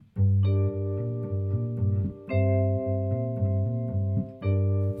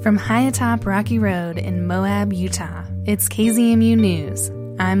From high atop Rocky Road in Moab, Utah, it's KZMU News.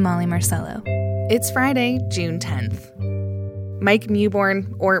 I'm Molly Marcello. It's Friday, June 10th. Mike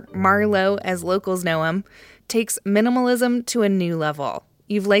Mewborn, or Marlo as locals know him, takes minimalism to a new level.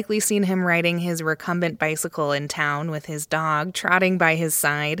 You've likely seen him riding his recumbent bicycle in town with his dog trotting by his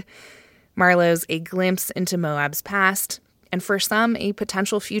side. Marlo's a glimpse into Moab's past, and for some, a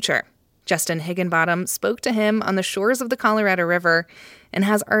potential future. Justin Higginbottom spoke to him on the shores of the Colorado River and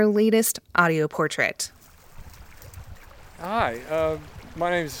has our latest audio portrait. Hi,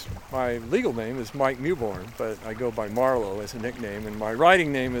 my legal name is Mike Mewborn, but I go by Marlo as a nickname, and my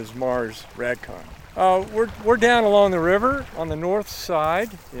riding name is Mars Radcon. We're down along the river on the north side,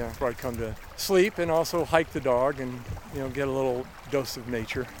 where I come to sleep and also hike the dog and get a little dose of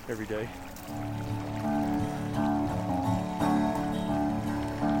nature every day.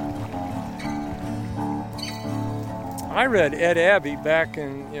 I read Ed Abbey back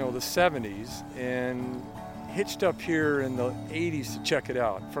in the 70s and hitched up here in the 80s to check it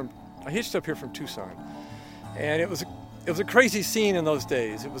out. I hitched up here from Tucson, and it was a crazy scene in those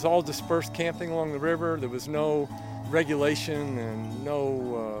days. It was all dispersed camping along the river. There was no regulation and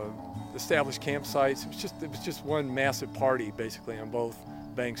no established campsites. It was just one massive party basically on both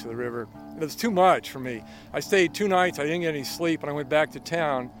banks of the river. It was too much for me. I stayed 2 nights. I didn't get any sleep, and I went back to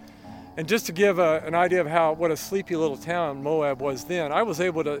town. And just to give an idea of what a sleepy little town Moab was then, I was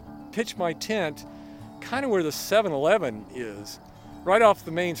able to pitch my tent kind of where the 7-Eleven is, right off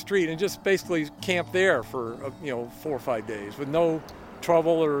the main street, and just basically camp there for 4 or 5 days with no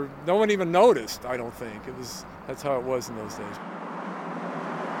trouble, or no one even noticed. I don't think that's how it was in those days.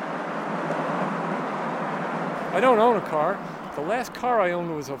 I don't own a car. The last car I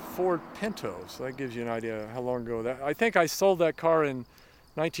owned was a Ford Pinto, so that gives you an idea how long ago that. I think I sold that car in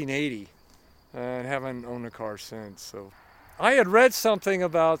 1980 and haven't owned a car since. So I had read something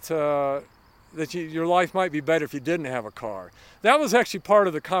about that your life might be better if you didn't have a car. That was actually part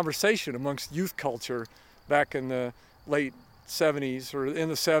of the conversation amongst youth culture back in the late 70s or in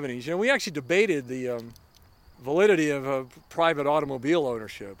the 70s. We actually debated the validity of a private automobile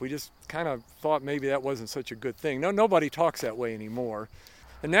ownership. We just kind of thought maybe that wasn't such a good thing. Nobody talks that way anymore.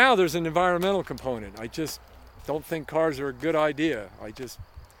 And now there's an environmental component. I just don't think cars are a good idea.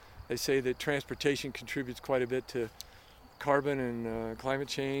 They say that transportation contributes quite a bit to carbon and climate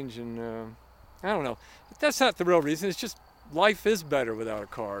change, and I don't know. That's not the real reason. It's just life is better without a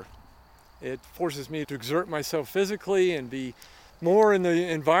car. It forces me to exert myself physically and be more in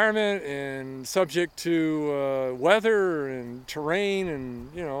the environment and subject to weather and terrain,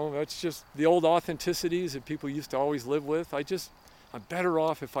 and that's just the old authenticities that people used to always live with. I'm better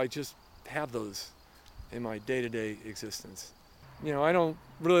off if I just have those in my day-to-day existence. I don't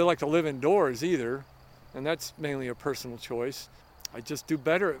really like to live indoors either, and that's mainly a personal choice. I just do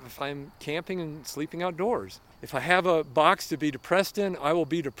better if I'm camping and sleeping outdoors. If I have a box to be depressed in, I will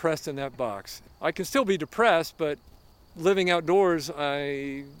be depressed in that box. I can still be depressed, but living outdoors,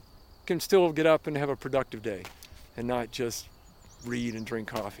 I can still get up and have a productive day and not just read and drink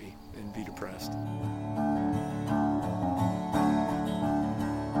coffee and be depressed.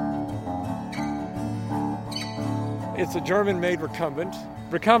 It's a German-made recumbent.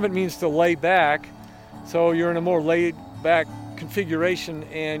 Recumbent means to lay back, so you're in a more laid-back configuration,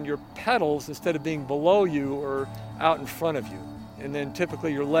 and your pedals, instead of being below you, are out in front of you. And then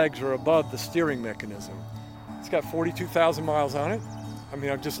typically your legs are above the steering mechanism. It's got 42,000 miles on it.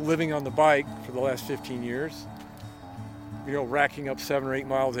 I'm just living on the bike for the last 15 years. Racking up 7 or 8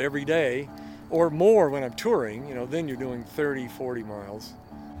 miles every day, or more when I'm touring. Then you're doing 30, 40 miles.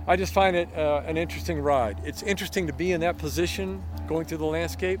 I just find it an interesting ride. It's interesting to be in that position, going through the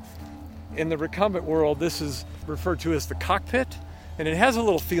landscape. In the recumbent world, this is referred to as the cockpit, and it has a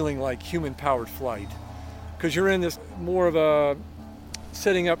little feeling like human-powered flight, because you're in this more of a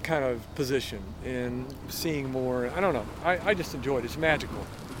sitting up kind of position and seeing more. I don't know. I just enjoy it. It's magical.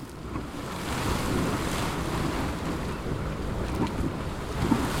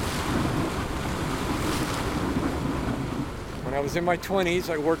 When I was in my 20s,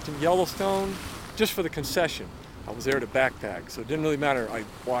 I worked in Yellowstone just for the concession. I was there to backpack, so it didn't really matter. I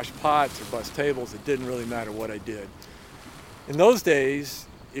washed pots or bussed tables. It didn't really matter what I did. In those days,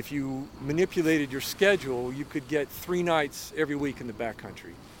 if you manipulated your schedule, you could get 3 nights every week in the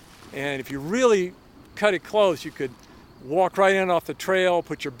backcountry. And if you really cut it close, you could walk right in off the trail,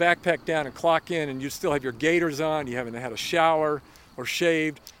 put your backpack down and clock in, and you'd still have your gaiters on. You haven't had a shower or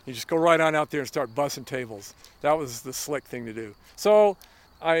shaved. You just go right on out there and start bussing tables. That was the slick thing to do. So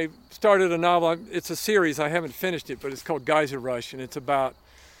I started a novel. It's a series. I haven't finished it, but it's called Geyser Rush, and it's about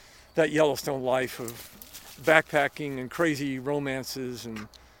that Yellowstone life of backpacking and crazy romances and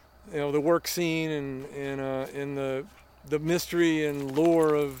the work scene and the mystery and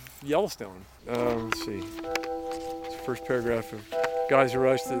lure of Yellowstone. Let's see. It's the first paragraph of Geyser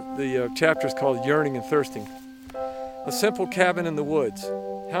Rush. The chapter is called Yearning and Thirsting. A simple cabin in the woods.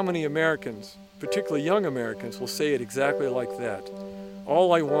 How many Americans, particularly young Americans, will say it exactly like that?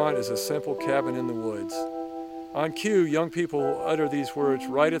 All I want is a simple cabin in the woods. On cue, young people utter these words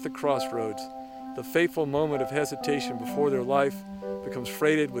right at the crossroads, the fateful moment of hesitation before their life becomes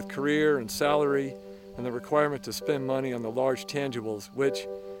freighted with career and salary and the requirement to spend money on the large tangibles which,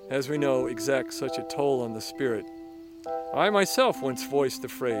 as we know, exact such a toll on the spirit. I myself once voiced the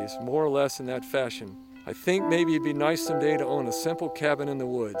phrase, more or less in that fashion. I think maybe it'd be nice someday to own a simple cabin in the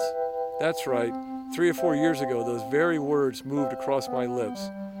woods. That's right, 3 or 4 years ago, those very words moved across my lips.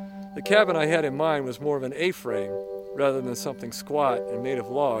 The cabin I had in mind was more of an A-frame rather than something squat and made of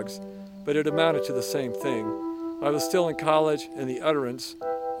logs, but it amounted to the same thing. I was still in college, and the utterance,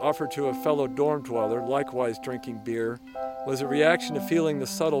 offered to a fellow dorm dweller, likewise drinking beer, was a reaction to feeling the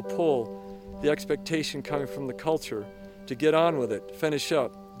subtle pull, the expectation coming from the culture, to get on with it, finish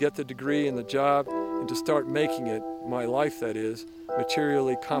up, get the degree and the job, and to start making it, my life that is,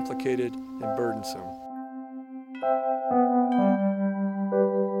 materially complicated and burdensome.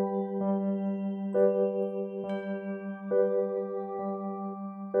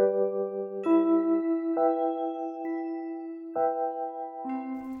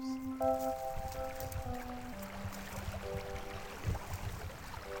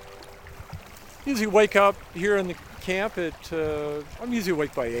 Usually wake up here in the camp I'm usually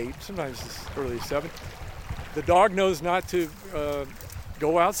awake by 8, sometimes it's early 7. The dog knows not to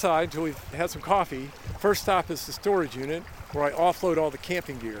go outside until we've had some coffee. First stop is the storage unit where I offload all the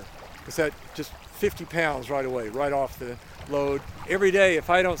camping gear. Because that just 50 pounds right away, right off the load. Every day, if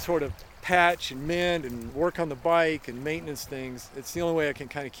I don't sort of patch and mend and work on the bike and maintenance things, it's the only way I can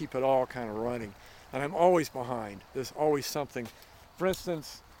kind of keep it all kind of running. And I'm always behind. There's always something. For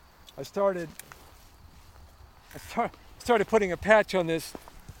instance, I started putting a patch on this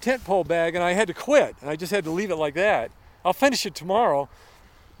tent pole bag and I had to quit and I just had to leave it like that. I'll finish it tomorrow.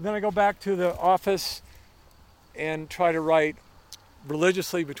 And then I go back to the office and try to write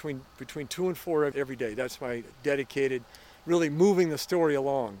religiously between 2 and 4 every day. That's my dedicated, really moving the story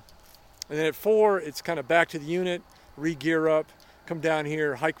along. And then at 4, it's kind of back to the unit, re-gear up, come down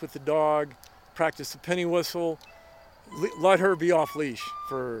here, hike with the dog, practice the penny whistle, let her be off leash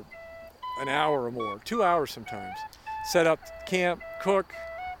for an hour or more, 2 hours sometimes. Set up camp, cook,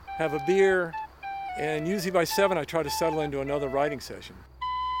 have a beer, and usually by 7 I try to settle into another writing session.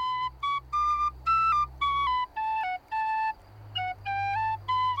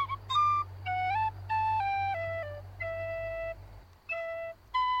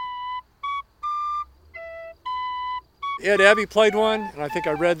 Ed Abbey played one, and I think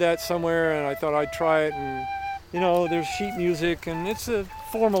I read that somewhere, and I thought I'd try it. And there's sheet music, and it's a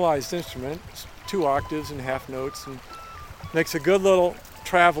formalized instrument. It's 2 octaves and half notes, and makes a good little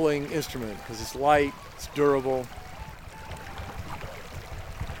traveling instrument because it's light, it's durable.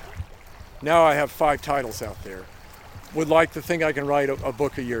 Now I have 5 titles out there. Would like to think I can write a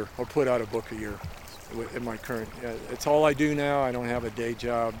book a year or put out a book a year. In my current, it's all I do now. I don't have a day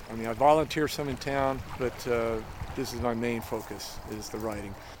job. I mean, I volunteer some in town, but this is my main focus, is the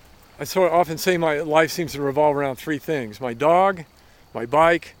writing. I sort of often say my life seems to revolve around 3 things: my dog, my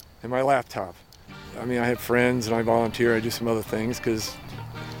bike, and my laptop. I mean, I have friends and I volunteer. I do some other things because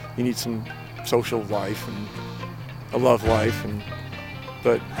you need some social life and a love life.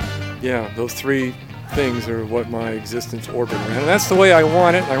 But yeah, those 3 things are what my existence orbits around. And that's the way I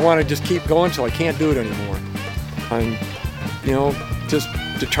want it. I want to just keep going till I can't do it anymore. I'm, just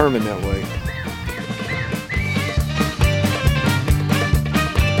determined that way.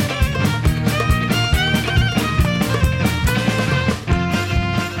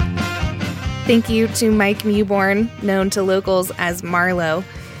 Thank you to Mike Mewborn, known to locals as Marlowe.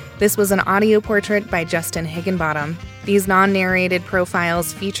 This was an audio portrait by Justin Higginbottom. These non-narrated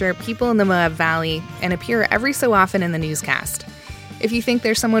profiles feature people in the Moab Valley and appear every so often in the newscast. If you think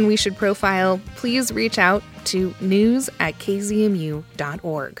there's someone we should profile, please reach out to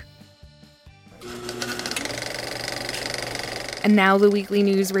news@kzmu.org. And now the weekly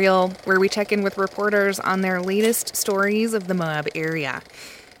newsreel, where we check in with reporters on their latest stories of the Moab area.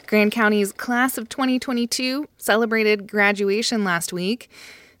 Grand County's class of 2022 celebrated graduation last week.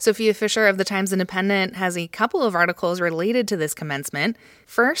 Sophia Fisher of the Times Independent has a couple of articles related to this commencement.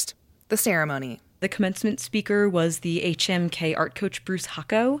 First, the ceremony. The commencement speaker was the HMK art coach Bruce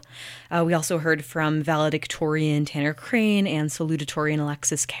Hucko. We also heard from valedictorian Tanner Crane and salutatorian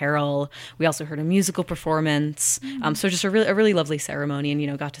Alexis Carroll. We also heard a musical performance. So just a really lovely ceremony,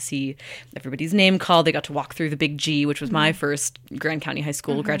 and got to see everybody's name called. They got to walk through the Big G, which was my first Grand County High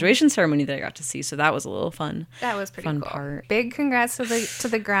School graduation ceremony that I got to see. So that was a little fun. That was pretty fun cool. Part. Big congrats to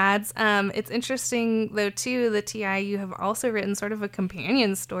the grads. It's interesting though too. The TI, you have also written sort of a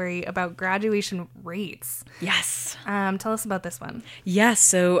companion story about graduation rates. Yes. Tell us about this one. Yes.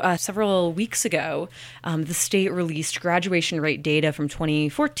 So several weeks ago, the state released graduation rate data from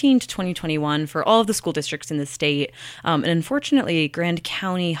 2014 to 2021 for all of the school districts in the state. And unfortunately, Grand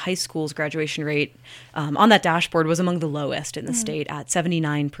County High School's graduation rate on that dashboard was among the lowest in the state at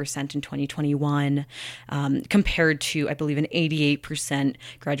 79% in 2021, compared to, I believe, an 88%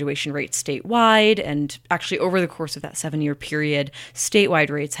 graduation rate statewide. And actually, over the course of that 7-year period, statewide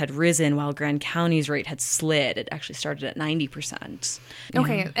rates had risen while Grand County's rate had slid. It actually started at 90%.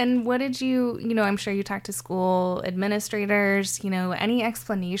 Okay. And what did I'm sure you talked to school administrators, any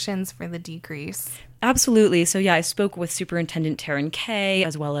explanations for the decrease? Absolutely. So yeah, I spoke with Superintendent Taryn Kay,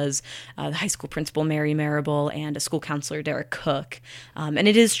 as well as the high school principal Mary Marable and a school counselor Derek Cook. And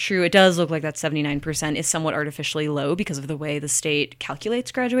it is true, it does look like that 79% is somewhat artificially low because of the way the state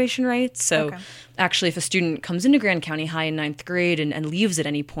calculates graduation rates. So actually, if a student comes into Grand County High in 9th grade and leaves at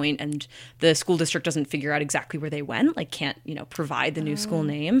any point, and the school district doesn't figure out exactly where they went, like can't provide the new school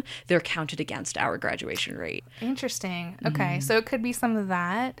name, they're counted against our graduation rate. Interesting. Okay, so it could be some of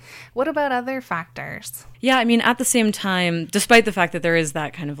that. What about other factors? Yeah, I mean, at the same time, despite the fact that there is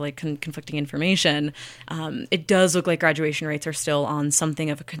that kind of like conflicting information, it does look like graduation rates are still on something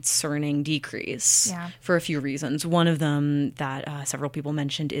of a concerning decrease for a few reasons. One of them that several people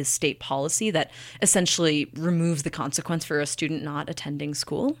mentioned is state policy that essentially removes the consequence for a student not attending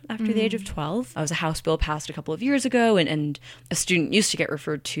school after the age of 12. It was a House bill passed a couple of years ago, and a student used to get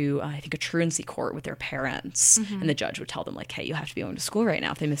referred to, I think, a truancy court with their parents, and the judge would tell them, like, hey, you have to be going to school right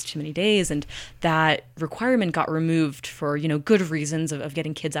now if they missed too many days, and that requirement got removed for, good reasons of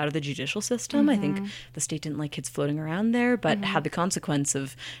getting kids out of the judicial system. I think the state didn't like kids floating around there, but had the consequence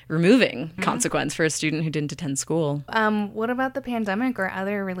of removing consequence for a student who didn't attend school. What about the pandemic or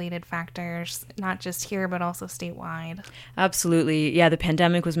other related factors, not just here, but also statewide? Absolutely. Yeah, the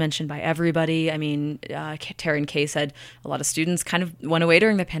pandemic was mentioned by everybody. I mean, Taryn Kay said a lot of students kind of went away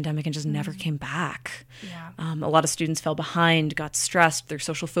during the pandemic and just never came back. Yeah. A lot of students fell behind, got stressed, their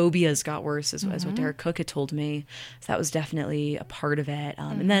social phobias got worse, as what Derek Cook had told me. So that was definitely a part of it.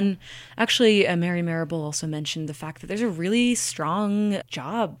 And then actually, Mary Marable also mentioned the fact that there's a really strong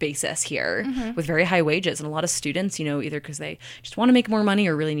job basis here with very high wages. And a lot of students, either because they just want to make more money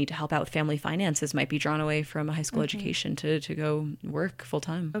or really need to help out with family finances, might be drawn away from a high school education to go work full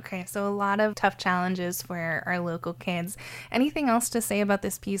time. Okay, so a lot of tough challenges for our local kids. Anything else to say about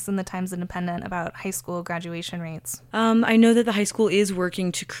this piece in the Times Independent about high school graduation rates? I know that the high school is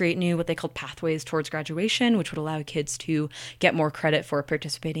working to create new, what they call pathways towards graduation, which would allow kids to get more credit for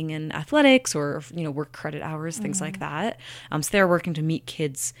participating in athletics or, work credit hours, things like that. So they're working to meet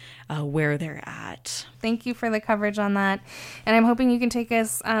kids where they're at. Thank you for the coverage on that. And I'm hoping you can take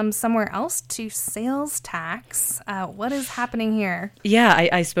us somewhere else to sales tax. What is happening here? Yeah,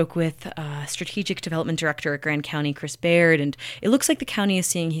 I spoke with Strategic Development Director at Grand County, Chris Baird, and it looks like the county is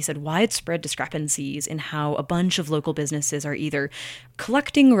seeing, he said, widespread discrepancies in how a bunch of local businesses are either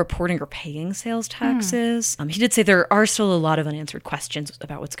collecting, reporting, or paying sales taxes. He did say there are still a lot of unanswered questions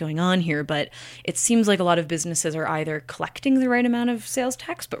about what's going on here, but it seems like a lot of businesses are either collecting the right amount of sales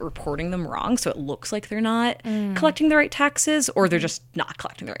tax but reporting them wrong, so it looks like they're not collecting the right taxes, or they're just not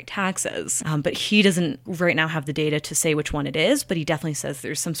collecting the right taxes. But he doesn't right now have the data to say which one it is, but he definitely says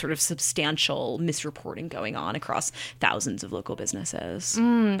there's some sort of substantial misreporting going on across thousands of local businesses.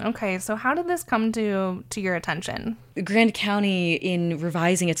 Okay, so how did this come to your attention? Grand County, in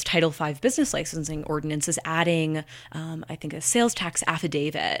revising its Title V business licensing ordinance, is adding, I think, a sales tax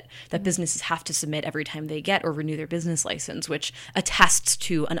affidavit that businesses have to submit every time they get or renew their business license, which attests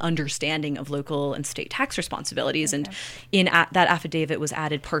to an understanding of local and state tax responsibilities. And that affidavit was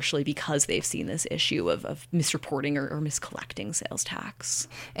added partially because they've seen this issue of misreporting or miscollecting sales tax.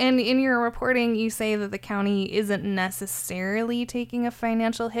 And in your reporting, you say that the county isn't necessarily taking a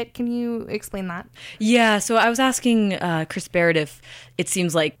financial hit. Can you explain that? Yeah, so I was asking Chris Baird if it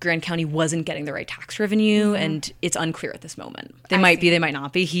seems like Grand County was isn't getting the right tax revenue, and it's unclear at this moment. They might be, they might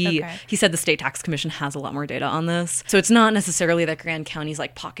not be. He said the State Tax Commission has a lot more data on this. So it's not necessarily that Grand County's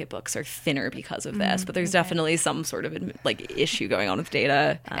like pocketbooks are thinner because of this, but there's definitely some sort of like issue going on with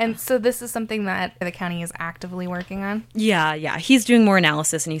data. And so this is something that the county is actively working on? Yeah. He's doing more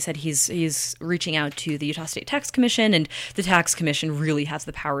analysis, and he said he's reaching out to the Utah State Tax Commission, and the Tax Commission really has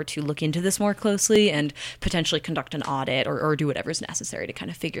the power to look into this more closely and potentially conduct an audit or do whatever's necessary to kind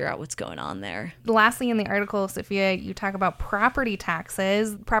of figure out what's going on there. Lastly, in the article, Sophia, you talk about property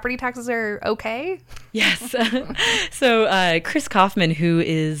taxes. Property taxes are okay? Yes. So Chris Kaufman, who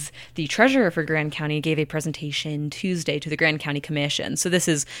is the treasurer for Grand County, gave a presentation Tuesday to the Grand County Commission. So this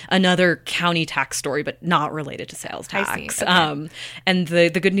is another county tax story, but not related to sales tax. I see. Okay. And the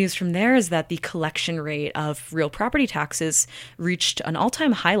good news from there is that the collection rate of real property taxes reached an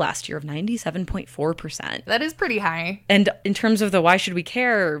all-time high last year of 97.4%. That is pretty high. And in terms of the why should we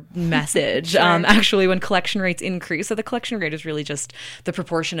care message, sure. Actually when collection rates increase, so the collection rate is really just the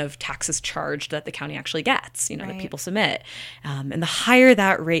proportion of taxes charged that the county actually gets, that people submit. And the higher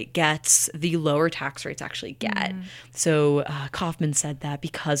that rate gets, the lower tax rates actually get. So Kaufman said that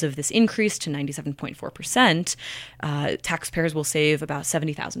because of this increase to 97.4%, taxpayers will save about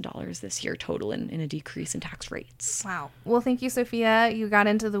 $70,000 this year total in a decrease in tax rates. Wow. Well, thank you, Sophia. You got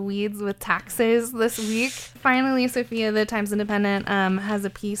into the weeds with taxes this week. Finally, Sophia, the Times-Independent has a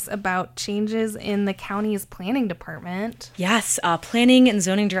piece about changes in the county's planning department. Yes. Planning and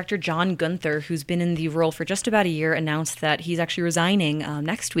Zoning Director John Gunther, who's been in the role for just about a year, announced that he's actually resigning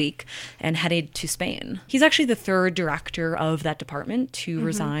next week and headed to Spain. He's actually the third director of that department to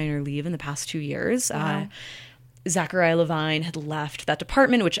resign or leave in the past 2 years. Wow. Zachariah Levine had left that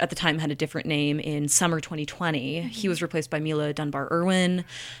department, which at the time had a different name, in summer 2020. He was replaced by Mila Dunbar-Irwin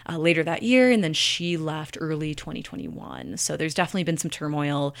later that year, and then she left early 2021. So there's definitely been some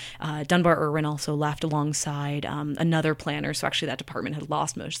turmoil. Dunbar-Irwin also left alongside another planner. So actually that department had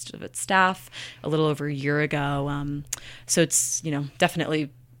lost most of its staff a little over a year ago. So it's, definitely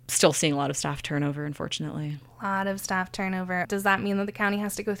still seeing a lot of staff turnover, unfortunately. A lot of staff turnover. Does that mean that the county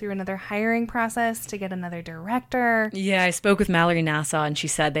has to go through another hiring process to get another director? Yeah, I spoke with Mallory Nassau, and she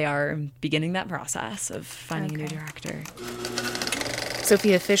said they are beginning that process of finding a new director.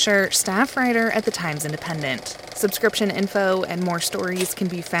 Sophia Fisher, staff writer at the Times-Independent. Subscription info and more stories can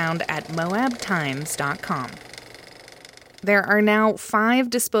be found at moabtimes.com. There are now 5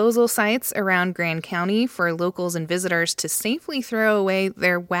 disposal sites around Grand County for locals and visitors to safely throw away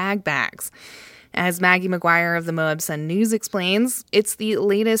their WAG bags. As Maggie McGuire of the Moab Sun News explains, it's the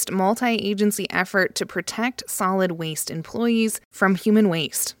latest multi-agency effort to protect solid waste employees from human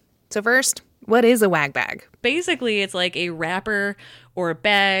waste. So first, what is a WAG bag? Basically, it's like a wrapper or a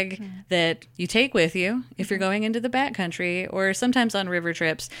bag that you take with you if you're going into the backcountry or sometimes on river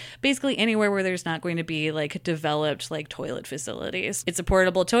trips, basically anywhere where there's not going to be like developed like toilet facilities. It's a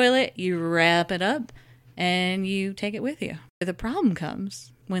portable toilet, you wrap it up and you take it with you. The problem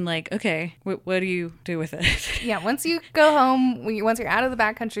comes when okay, what do you do with it? Yeah, once you go home, once you're out of the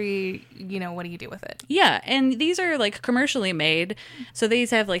backcountry, what do you do with it? Yeah, and these are commercially made. So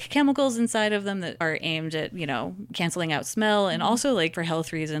these have chemicals inside of them that are aimed at, canceling out smell and also for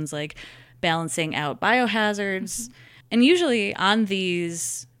health reasons, balancing out biohazards. And usually on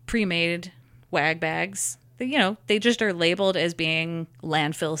these pre-made WAG bags, they just are labeled as being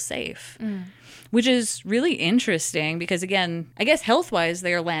landfill safe. Which is really interesting because, again, I guess health-wise,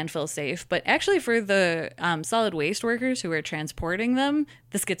 they are landfill safe. But actually for the solid waste workers who are transporting them,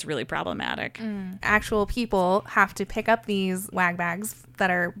 this gets really problematic. Actual people have to pick up these WAG bags that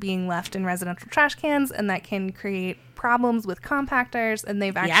are being left in residential trash cans, and that can create problems with compactors, and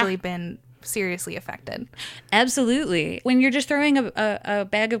they've actually been seriously affected. Absolutely. When you're just throwing a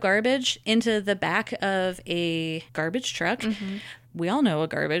bag of garbage into the back of a garbage truck, we all know a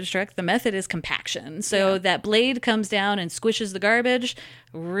garbage truck, the method is compaction. So that blade comes down and squishes the garbage.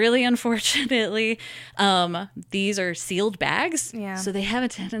 Really unfortunately, these are sealed bags, so they have a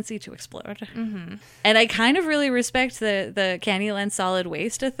tendency to explode. And I kind of really respect the Candyland Solid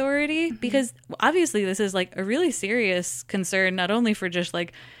Waste Authority because obviously this is a really serious concern, not only for just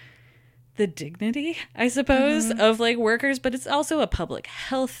the dignity, I suppose, of workers, but it's also a public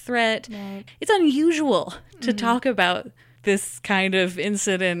health threat. Right. It's unusual to talk about this kind of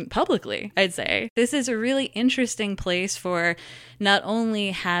incident publicly, I'd say. This is a really interesting place for not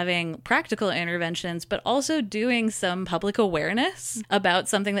only having practical interventions, but also doing some public awareness about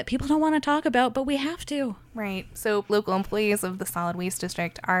something that people don't want to talk about, but we have to. Right. So local employees of the solid waste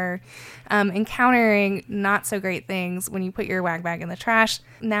district are encountering not so great things when you put your wag bag in the trash.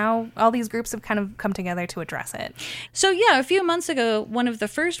 Now all these groups have kind of come together to address it. So yeah, a few months ago, one of the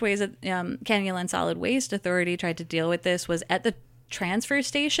first ways that Canyonland Solid Waste Authority tried to deal with this was at the transfer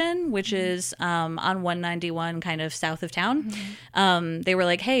station, which is on 191 kind of south of town. They were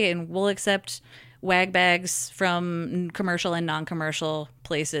like, hey, and we'll accept wag bags from commercial and non-commercial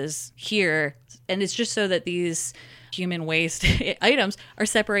places here. And it's just so that these human waste items are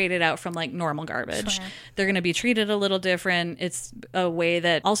separated out from like normal garbage. Sure. They're going to be treated a little different. It's a way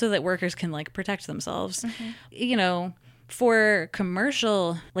that also that workers can like protect themselves. You know, for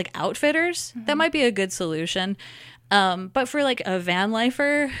commercial like outfitters, that might be a good solution. But for like a van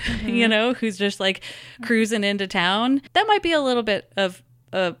lifer, you know, who's just like cruising into town, that might be a little bit of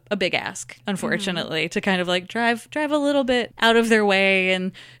a big ask, unfortunately, to kind of like drive a little bit out of their way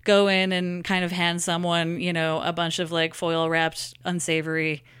and go in and kind of hand someone, you know, a bunch of like foil wrapped,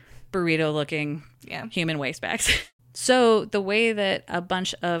 unsavory, burrito looking human waste bags. So the way that a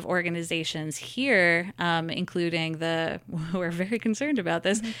bunch of organizations here, including who are very concerned about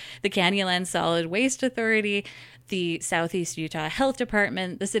this, the Canyonland Solid Waste Authority, the Southeast Utah Health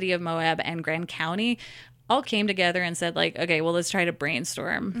Department, the City of Moab, and Grand County all came together and said like, okay, well, let's try to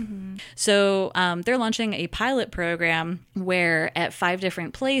brainstorm. So they're launching a pilot program where at 5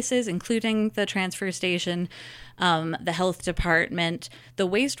 different places, including the transfer station, the health department, the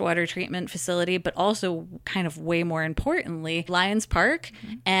wastewater treatment facility, but also kind of way more importantly, Lions Park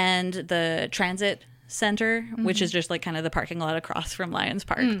and the transit center, which is just like kind of the parking lot across from Lions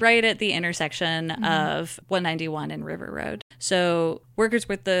Park, right at the intersection of 191 and River Road. So workers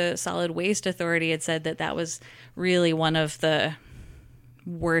with the Solid Waste Authority had said that that was really one of the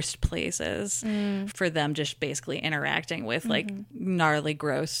worst places for them just basically interacting with like gnarly,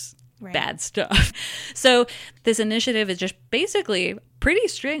 gross, bad stuff. So this initiative is just basically pretty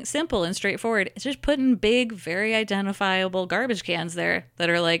simple and straightforward. It's just putting big, very identifiable garbage cans there that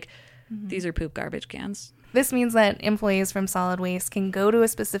are like, these are poop garbage cans. This means that employees from solid waste can go to a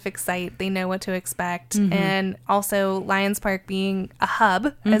specific site. They know what to expect. And also Lions Park being a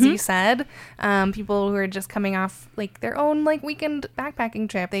hub, as you said, people who are just coming off like their own like weekend backpacking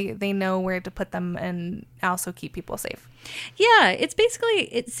trip, they know where to put them and also keep people safe. Yeah, it's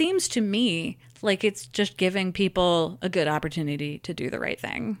basically, it seems to me like it's just giving people a good opportunity to do the right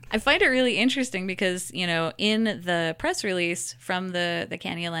thing. I find it really interesting because, you know, in the press release from the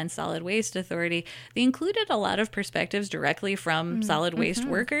Canyonland Solid Waste Authority, they included a lot of perspectives directly from solid waste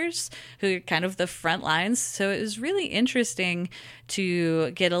workers who are kind of the front lines. So it was really interesting to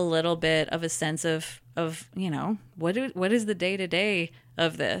get a little bit of a sense of you know, what is the day-to-day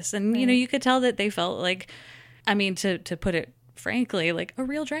of this? And, you know, you could tell that they felt like, I mean, to put it frankly, like a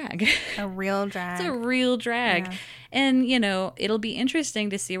real drag. A real drag. It's a real drag. Yeah. And, you know, it'll be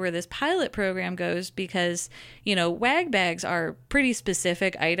interesting to see where this pilot program goes because, you know, wag bags are pretty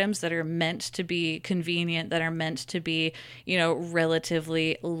specific items that are meant to be convenient, that are meant to be, you know,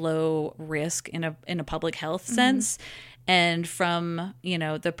 relatively low risk in a public health sense. And from, you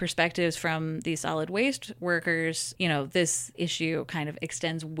know, the perspectives from the solid waste workers, you know, this issue kind of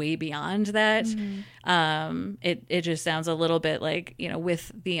extends way beyond that. It just sounds a little bit like, you know,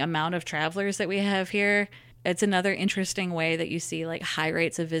 with the amount of travelers that we have here, it's another interesting way that you see like high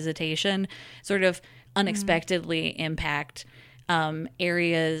rates of visitation sort of unexpectedly impact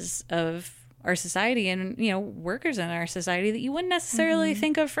areas of our society and, you know, workers in our society that you wouldn't necessarily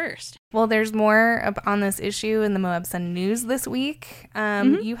think of first. Well, there's more on this issue in the Moab Sun News this week.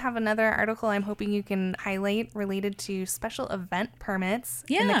 You have another article I'm hoping you can highlight related to special event permits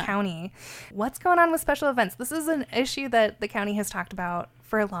in the county. What's going on with special events? This is an issue that the county has talked about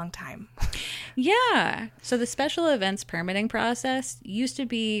for a long time. Yeah. So the special events permitting process used to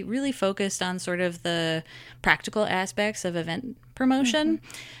be really focused on sort of the practical aspects of event promotion.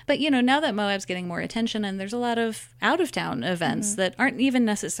 But, you know, now that Moab's getting more attention and there's a lot of out-of-town events that aren't even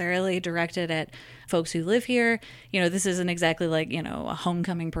necessarily directed at folks who live here, you know, this isn't exactly like, you know, a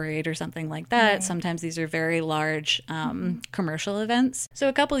homecoming parade or something like that. Right. Sometimes these are very large commercial events. So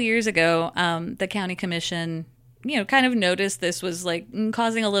a couple years ago, the county commission, you know, kind of noticed this was like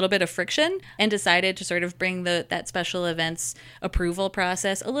causing a little bit of friction and decided to sort of bring that special events approval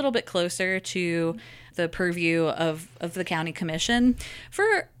process a little bit closer to the purview of the county commission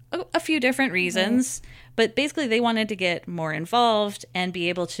for a few different reasons. But basically they wanted to get more involved and be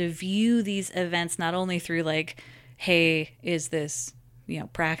able to view these events not only through like, hey, is this, you know,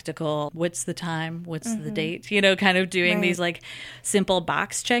 practical? What's the time? What's the date? You know, kind of doing these like simple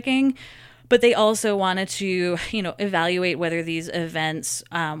box checking, But they also wanted to, evaluate whether these events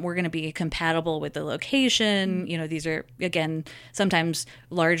were going to be compatible with the location. These are, again, sometimes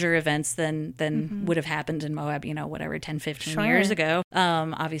larger events than would have happened in Moab, 10, 15 years ago.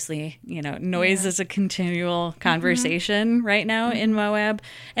 Obviously, noise is a continual conversation right now in Moab.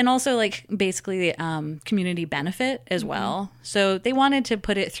 And also, basically community benefit as well. So they wanted to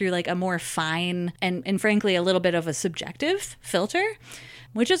put it through a more fine and frankly a little bit of a subjective filter,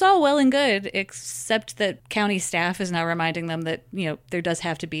 which is all well and good, except that county staff is now reminding them that, there does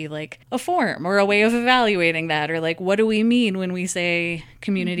have to be a form or a way of evaluating that, or what do we mean when we say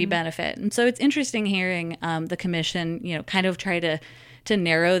community benefit? And so it's interesting hearing the commission, kind of try to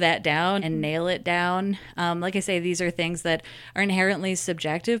narrow that down and nail it down. Like I say, these are things that are inherently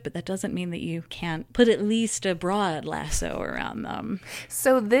subjective, but that doesn't mean that you can't put at least a broad lasso around them.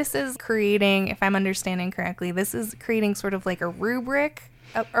 So this is creating, if I'm understanding correctly, this is creating sort of a rubric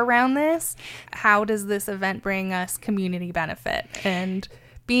around this. How does this event bring us community benefit? And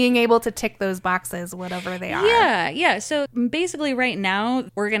being able to tick those boxes, whatever they are. Yeah. So basically right now,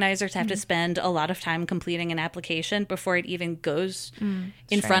 organizers have to spend a lot of time completing an application before it even goes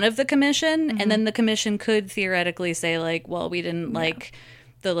in front of the commission. And then the commission could theoretically say well, we didn't like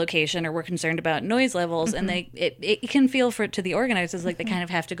the location, or we're concerned about noise levels. And it can feel to the organizers they kind of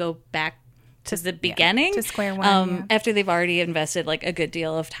have to go back to the beginning, to square one, after they've already invested a good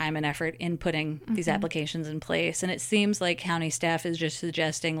deal of time and effort in putting these applications in place. And it seems like county staff is just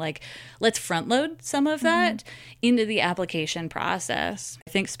suggesting let's front load some of that into the application process. I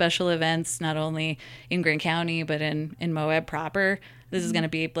think special events, not only in Grant County, but in Moab proper, this is going to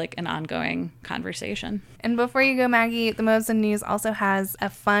be an ongoing conversation. And before you go, Maggie, the Moab Sun News also has a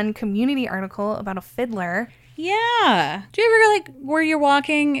fun community article about a fiddler. Yeah. Do you ever where you're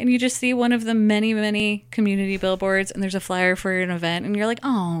walking and you just see one of the many, many community billboards and there's a flyer for an event and you're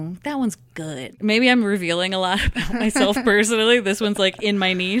oh, that one's good. Maybe I'm revealing a lot about myself personally. This one's in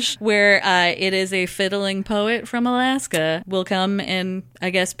my niche, where it is a fiddling poet from Alaska will come and, I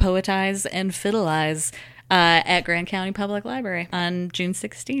guess, poetize and fiddleize at Grant County Public Library on June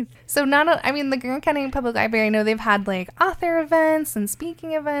 16th. So the Grant County Public Library, I know they've had author events and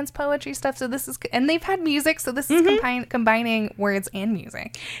speaking events, poetry stuff. So this is, and they've had music. So this is combining words and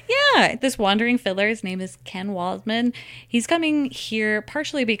music. Yeah. This wandering fiddler, his name is Ken Waldman. He's coming here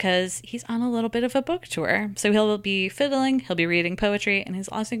partially because he's on a little bit of a book tour. So he'll be fiddling, he'll be reading poetry, and he's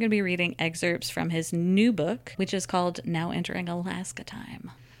also going to be reading excerpts from his new book, which is called Now Entering Alaska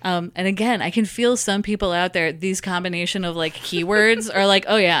Time. And again, I can feel some people out there, these combination of keywords are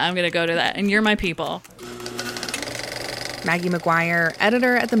oh yeah, I'm going to go to that. And you're my people. Maggie McGuire,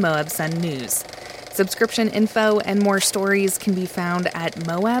 editor at the Moab Sun News. Subscription info and more stories can be found at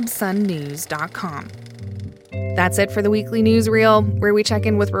moabsunnews.com. That's it for the weekly newsreel, where we check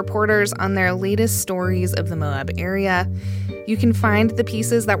in with reporters on their latest stories of the Moab area. You can find the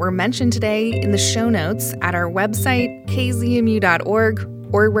pieces that were mentioned today in the show notes at our website, kzmu.org,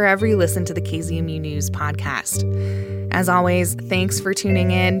 or wherever you listen to the KZMU News podcast. As always, thanks for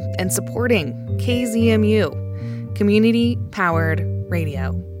tuning in and supporting KZMU, community-powered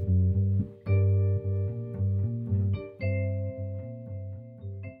radio.